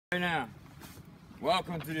Right now,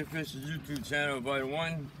 welcome to the official YouTube channel of Vital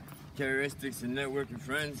One, Characteristics and Networking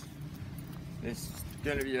Friends. It's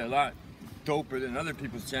gonna be a lot doper than other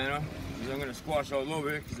people's channel, because I'm gonna squash all over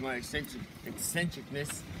it because of my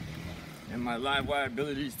eccentricness and my live wire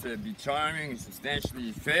abilities to be charming and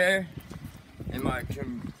substantially fair in my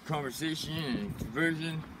conversation and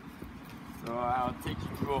conversion. So I'll take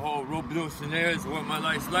you through a whole rope-a-dope scenarios of what my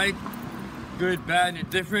life's like, good, bad, and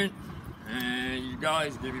indifferent. And you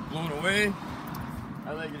guys are gonna be blown away.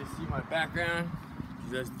 I'd like you to see my background,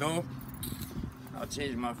 because that's dope. I'll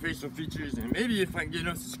change my facial features, and maybe if I can get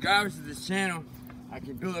enough subscribers to this channel, I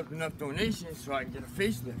can build up enough donations so I can get a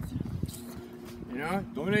facelift. You know,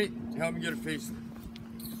 donate, help me get a facelift.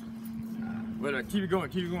 But keep it going,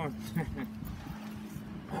 keep it going.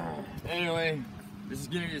 Anyway, this is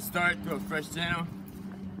gonna be a start to a fresh channel.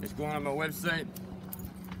 It's going on my website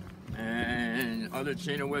and other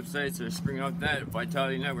channel websites are springing up that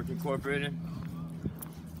Vitality Network Incorporated.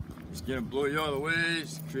 It's gonna blow you all away.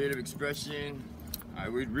 It's creative expression. I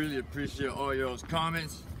would really appreciate all y'all's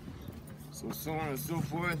comments. So on and so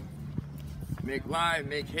forth. Make live,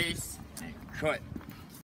 make haste, and cut.